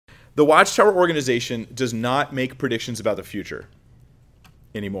The Watchtower organization does not make predictions about the future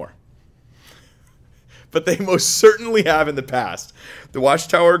anymore. But they most certainly have in the past. The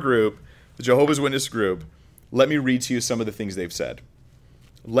Watchtower group, the Jehovah's Witness group, let me read to you some of the things they've said.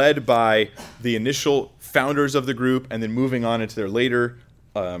 Led by the initial founders of the group and then moving on into their later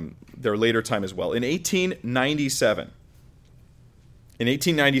time as well. In 1897,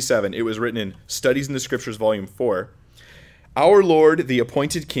 it was written in Studies in the Scriptures, Volume 4, "Our Lord, the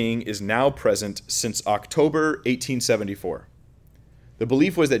appointed King, is now present since October 1874. The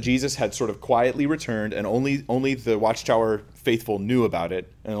belief was that Jesus had sort of quietly returned, and only the Watchtower faithful knew about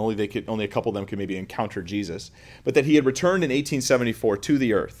it, and only a couple of them could maybe encounter Jesus, but that he had returned in 1874 to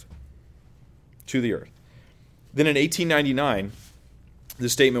the earth. Then in 1899, the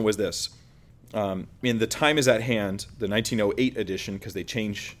statement was this. In The Time Is at Hand, the 1908 edition, because they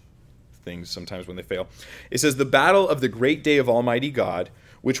change things sometimes when they fail, it says, "The battle of the great day of Almighty God,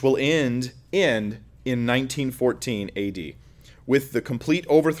 which will end in 1914 AD, with the complete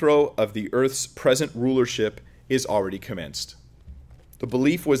overthrow of the earth's present rulership, is already commenced." The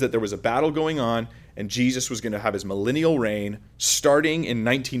belief was that there was a battle going on, and Jesus was going to have his millennial reign starting in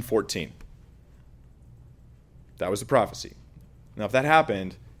 1914. That was the prophecy. Now, if that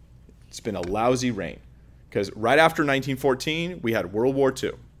happened, it's been a lousy reign, because right after 1914, we had World War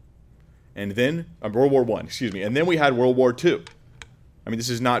II. And then, World War I, and then we had World War II. I mean, this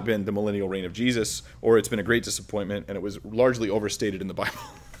has not been the millennial reign of Jesus, or it's been a great disappointment, and it was largely overstated in the Bible.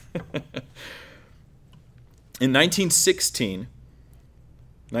 In 1916,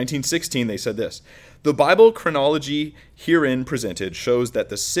 they said this: "The Bible chronology herein presented shows that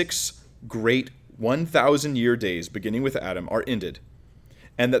the 6 great 1,000-year days beginning with Adam are ended,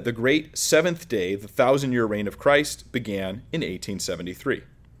 and that the great 7th day, the 1,000-year reign of Christ, began in 1873.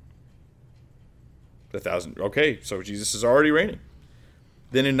 Okay, so Jesus is already reigning.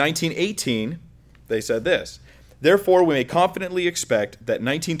 Then in 1918, they said this: "Therefore, we may confidently expect that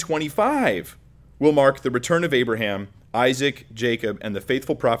 1925 will mark the return of Abraham, Isaac, Jacob, and the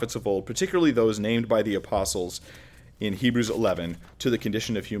faithful prophets of old, particularly those named by the apostles in Hebrews 11, to the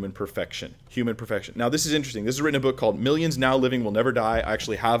condition of human perfection." Human perfection. Now, this is interesting. This is written in a book called Millions Now Living Will Never Die. I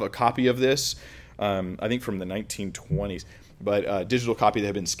actually have a copy of this, I think from the 1920s, but digital copy that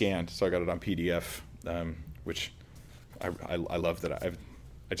had been scanned, so I got it on PDF, which I love that.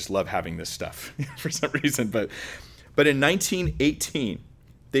 I just love having this stuff for some reason. But in 1918,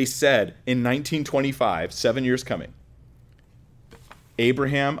 they said in 1925, 7 years coming,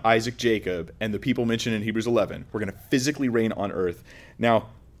 Abraham, Isaac, Jacob, and the people mentioned in Hebrews 11 were going to physically reign on earth. Now,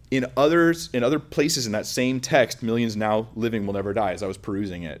 in other places in that same text, Millions Now Living Will Never Die, as I was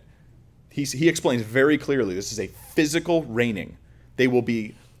perusing it, he explains very clearly this is a physical reigning. They will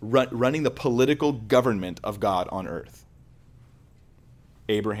be running the political government of God on earth.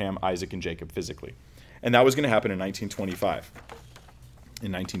 Abraham, Isaac, and Jacob physically. And that was going to happen in 1925.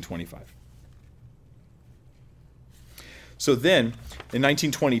 So then, in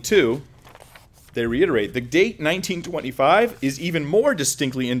 1922, they reiterate, the date 1925 is even more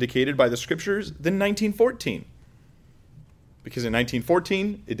distinctly indicated by the Scriptures than 1914. Because in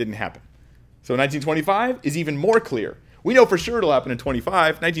 1914, it didn't happen. So 1925 is even more clear. We know for sure it'll happen in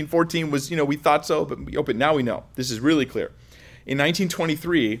 25. 1914 was, we thought so, but now we know. This is really clear. In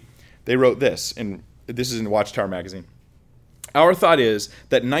 1923, they wrote this, and this is in Watchtower magazine. "Our thought is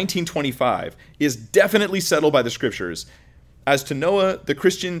that 1925 is definitely settled by the Scriptures. As to Noah, the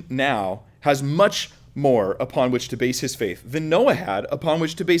Christian now has much more upon which to base his faith than Noah had upon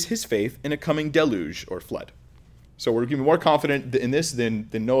which to base his faith in a coming deluge or flood." So we're more confident in this than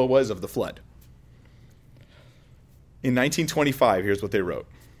Noah was of the flood. In 1925, here's what they wrote.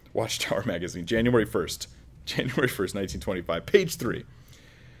 Watchtower magazine, January 1st, 1925, page 3.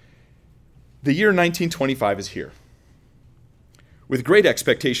 "The year 1925 is here. With great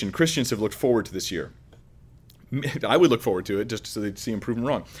expectation, Christians have looked forward to this year. I would look forward to it just so they'd see him proven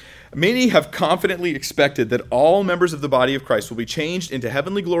wrong. Many have confidently expected that all members of the body of Christ will be changed into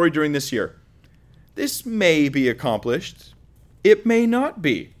heavenly glory during this year. This may be accomplished. It may not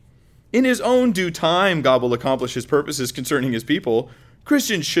be. In his own due time, God will accomplish his purposes concerning his people.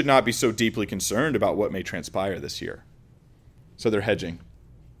 Christians should not be so deeply concerned about what may transpire this year." So they're hedging.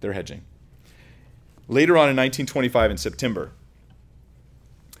 Later on in 1925, in September,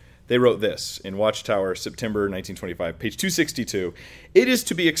 they wrote this in Watchtower, September 1925, page 262. "It is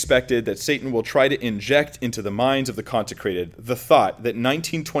to be expected that Satan will try to inject into the minds of the consecrated the thought that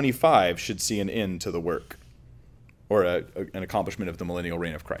 1925 should see an end to the work, or an accomplishment of the millennial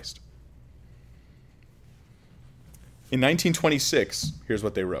reign of Christ." In 1926, here's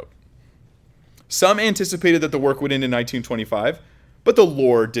what they wrote. "Some anticipated that the work would end in 1925, But the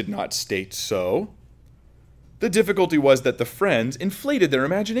Lord did not state so. The difficulty was that the friends inflated their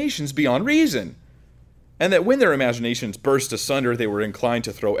imaginations beyond reason, and that when their imaginations burst asunder, they were inclined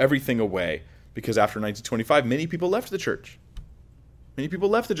to throw everything away, because after 1925, many people left the church. Many people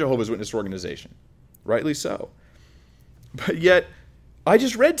left the Jehovah's Witness organization. Rightly so. But yet, I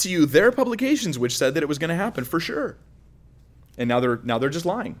just read to you their publications which said that it was going to happen for sure. And now they're just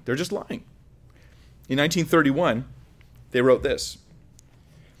lying. They're just lying. In 1931, they wrote this.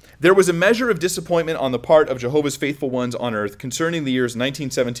 There was a measure of disappointment on the part of Jehovah's faithful ones on earth concerning the years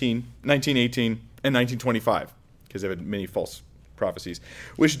 1917, 1918, and 1925, because they had many false prophecies,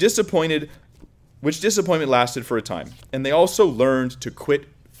 which disappointment lasted for a time. And they also learned to quit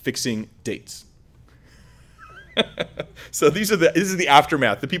fixing dates. So this is the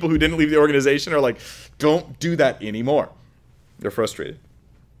aftermath. The people who didn't leave the organization are like, don't do that anymore. They're frustrated.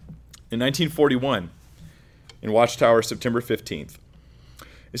 In 1941, in Watchtower, September 15th,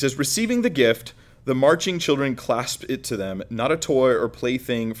 it says, receiving the gift, the marching children clasped it to them, not a toy or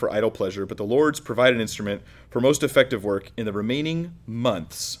plaything for idle pleasure, but the Lord's provided instrument for most effective work in the remaining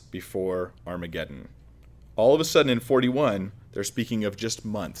months before Armageddon. All of a sudden in 41, they're speaking of just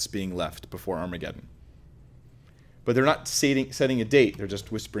months being left before Armageddon. But they're not setting a date. They're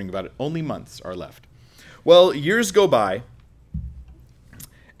just whispering about it. Only months are left. Well, years go by,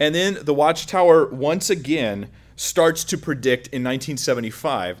 and then the Watchtower once again starts to predict in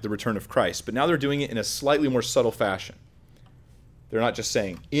 1975 the return of Christ. But now they're doing it in a slightly more subtle fashion. They're not just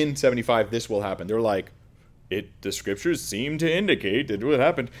saying, in 75 this will happen. They're like, the scriptures seem to indicate that it will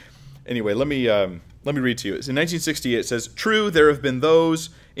happen. Anyway, let me read to you. It's in 1968, it says, true, there have been those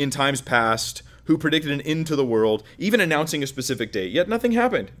in times past who predicted an end to the world, even announcing a specific date. Yet nothing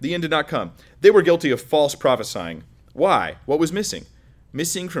happened. The end did not come. They were guilty of false prophesying. Why? What was missing?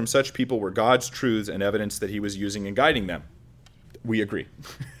 Missing from such people were God's truths and evidence that he was using and guiding them. We agree.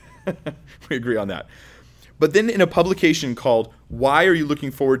 We agree on that. But then in a publication called Why Are You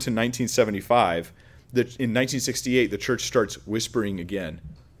Looking Forward to 1975, in 1968, the church starts whispering again.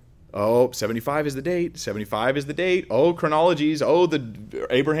 Oh, 75 is the date. 75 is the date. Oh, chronologies. Oh,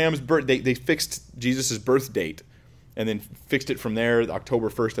 Abraham's birth. They fixed Jesus' birth date and then fixed it from there. October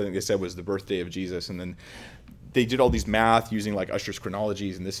 1st, I think they said, was the birthday of Jesus. And then they did all these math using like Usher's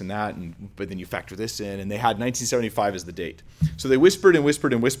chronologies and this and that, but then you factor this in, and they had 1975 as the date. So they whispered and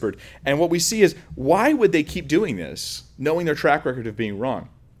whispered and whispered. And what we see is, why would they keep doing this, knowing their track record of being wrong?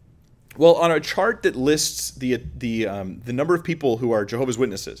 Well, on a chart that lists the number of people who are Jehovah's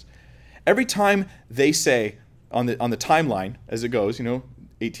Witnesses, every time they say on the timeline as it goes,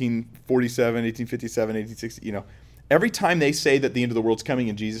 1847, 1857, 1860, every time they say that the end of the world's coming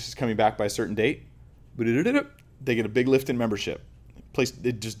and Jesus is coming back by a certain date, they get a big lift in membership.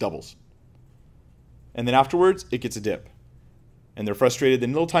 It just doubles. And then afterwards, it gets a dip. And they're frustrated.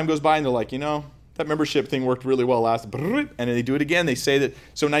 Then a little time goes by and they're like, that membership thing worked really well last. And then they do it again. They say that,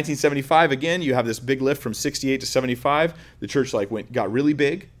 so 1975, again, you have this big lift from 68 to 75. The church got really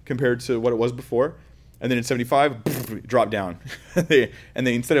big compared to what it was before. And then in 75, it dropped down. They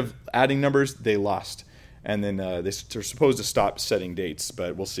instead of adding numbers, they lost. And then they're supposed to stop setting dates,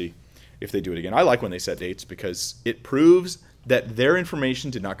 but we'll see if they do it again. I like when they set dates because it proves that their information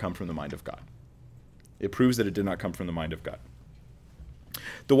did not come from the mind of God. It proves that it did not come from the mind of God.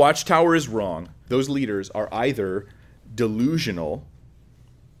 The Watchtower is wrong. Those leaders are either delusional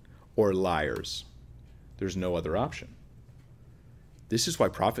or liars. There's no other option. This is why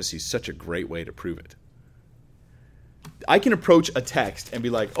prophecy is such a great way to prove it. I can approach a text and be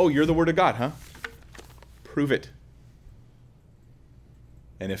like, oh, you're the Word of God, huh? Prove it.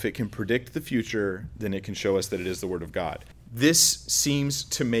 And if it can predict the future, then it can show us that it is the Word of God. This seems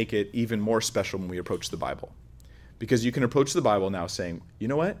to make it even more special when we approach the Bible. Because you can approach the Bible now saying, you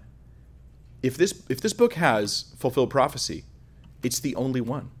know what? If this book has fulfilled prophecy, it's the only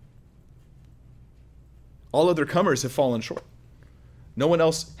one. All other comers have fallen short. No one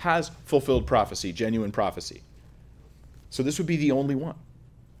else has fulfilled prophecy, genuine prophecy. So this would be the only one.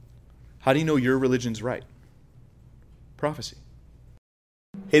 How do you know your religion's right? Prophecy.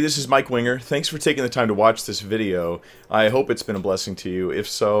 Hey, this is Mike Winger. Thanks for taking the time to watch this video. I hope it's been a blessing to you. If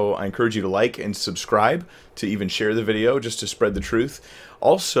so, I encourage you to like and subscribe, to even share the video just to spread the truth.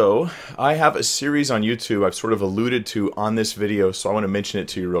 Also, I have a series on YouTube I've sort of alluded to on this video, so I want to mention it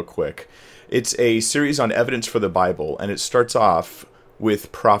to you real quick. It's a series on evidence for the Bible, and it starts off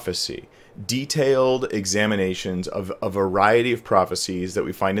with prophecy. Detailed examinations of a variety of prophecies that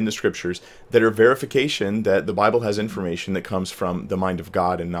we find in the scriptures that are verification that the Bible has information that comes from the mind of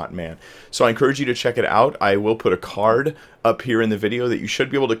God and not man. So I encourage you to check it out. I will put a card up here in the video that you should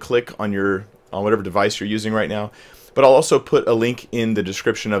be able to click on whatever device you're using right now. but I'll also put a link in the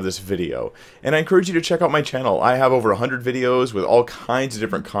description of this video. And I encourage you to check out my channel. I have over 100 videos with all kinds of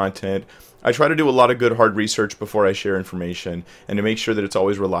different content. I try to do a lot of good hard research before I share information and to make sure that it's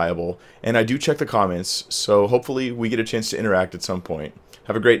always reliable. And I do check the comments, so hopefully we get a chance to interact at some point.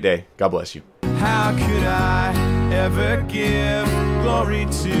 Have a great day. God bless you. How could I ever give glory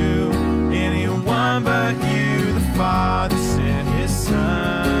to